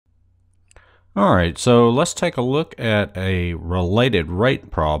All right, so let's take a look at a related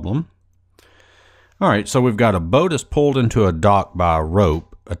rate problem. All right, so we've got a boat is pulled into a dock by a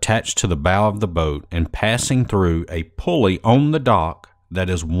rope attached to the bow of the boat and passing through a pulley on the dock that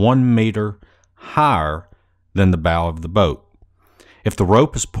is 1 meter higher than the bow of the boat. If the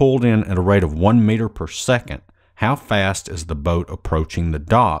rope is pulled in at a rate of 1 meter per second, how fast is the boat approaching the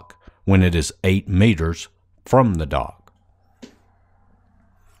dock when it is 8 meters from the dock?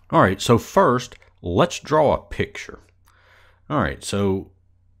 All right, so first, let's draw a picture. All right, so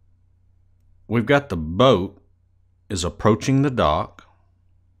we've got the boat is approaching the dock.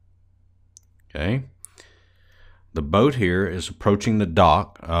 Okay. The boat here is approaching the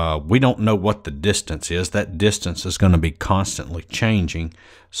dock. We don't know what the distance is. That distance is going to be constantly changing,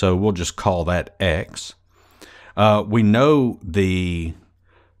 so we'll just call that X. We know the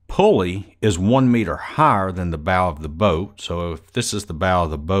pulley is 1 meter higher than the bow of the boat. So if this is the bow of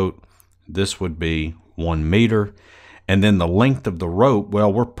the boat, this would be 1 meter. And then the length of the rope,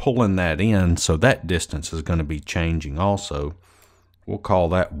 well, we're pulling that in, so that distance is going to be changing also. We'll call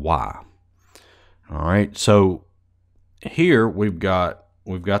that Y. All right, so here we've got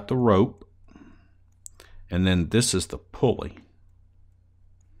the rope, and then this is the pulley.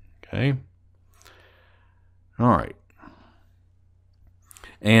 Okay. All right.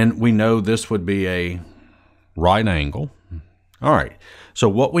 And we know this would be a right angle. All right, so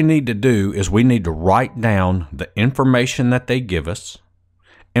what we need to do is we need to write down the information that they give us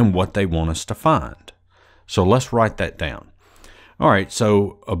and what they want us to find. So let's write that down. All right,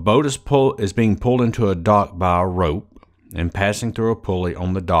 so a boat is being pulled into a dock by a rope and passing through a pulley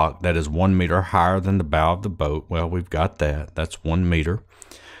on the dock that is 1 meter higher than the bow of the boat. Well, we've got that. That's 1 meter.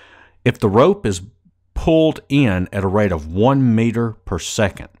 If the rope is pulled in at a rate of 1 meter per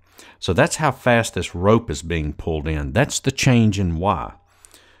second. So that's how fast this rope is being pulled in. That's the change in Y.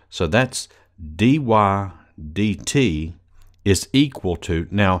 So that's dy dt is equal to,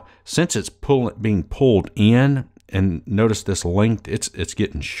 now since it's being pulled in, and notice this length, it's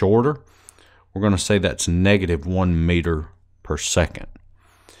getting shorter, we're going to say that's negative 1 meter per second.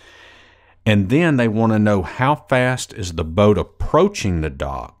 And then they want to know how fast is the boat approaching the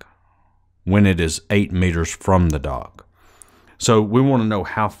dock when it is 8 meters from the dock. So we want to know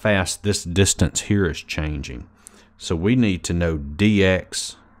how fast this distance here is changing. So we need to know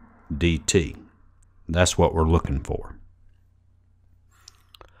dx dt. That's what we're looking for.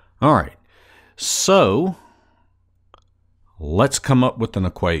 All right, so let's come up with an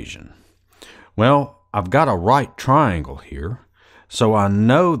equation. Well, I've got a right triangle here, so I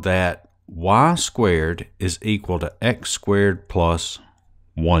know that y squared is equal to x squared plus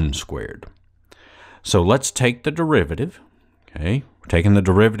 1 squared. So let's take the derivative. Okay, we're taking the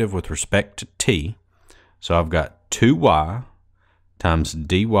derivative with respect to t. So I've got 2y times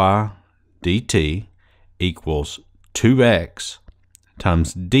dy dt equals 2x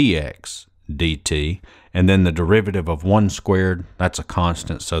times dx dt. And then the derivative of 1 squared, that's a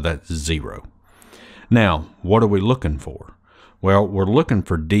constant, so that's 0. Now, what are we looking for? Well, we're looking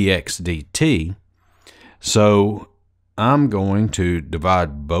for dx dt. So I'm going to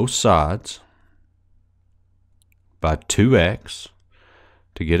divide both sides by 2x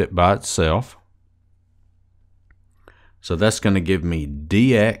to get it by itself. So that's going to give me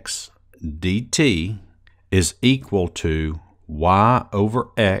dx dt is equal to y over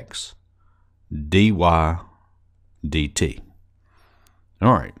x dy dt.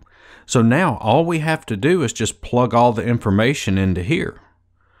 All right, so now all we have to do is just plug all the information into here.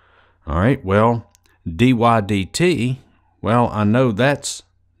 All right, well, dy dt, well, I know that's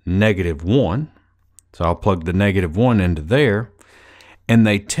negative 1. So I'll plug the negative 1 into there. And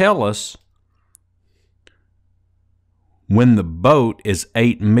they tell us when the boat is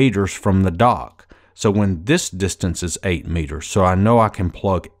 8 meters from the dock. So when this distance is 8 meters. So I know I can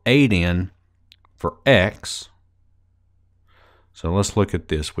plug 8 in for x. So let's look at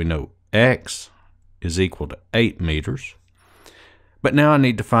this. We know x is equal to 8 meters. But now I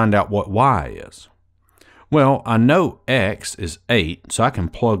need to find out what y is. Well, I know x is 8, so I can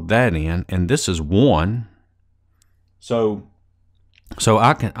plug that in, and this is 1. So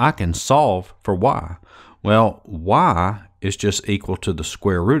I can solve for y. Well, y is just equal to the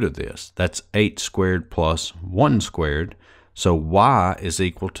square root of this. That's 8 squared plus 1 squared. So y is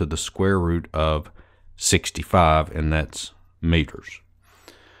equal to the square root of 65, and that's meters.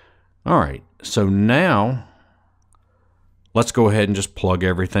 All right, so now let's go ahead and just plug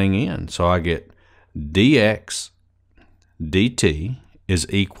everything in. So I get dx dt is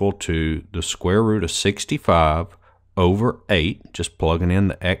equal to the square root of 65 over 8, just plugging in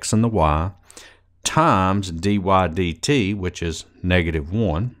the x and the y, times dy dt, which is negative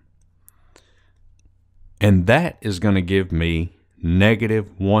 1, And that is going to give me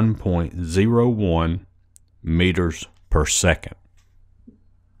negative 1.01 meters per second.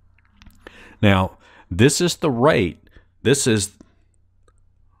 Now, this is the rate. This is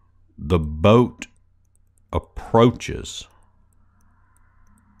the boat approaches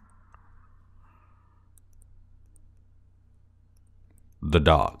the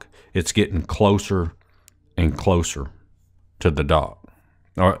dock. It's getting closer and closer to the dock.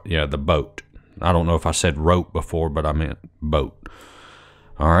 Or, yeah, the boat. I don't know if I said rope before, but I meant boat.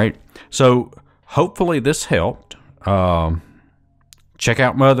 All right. So hopefully this helped. Check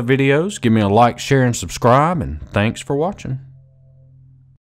out my other videos. Give me a like, share, and subscribe. And thanks for watching.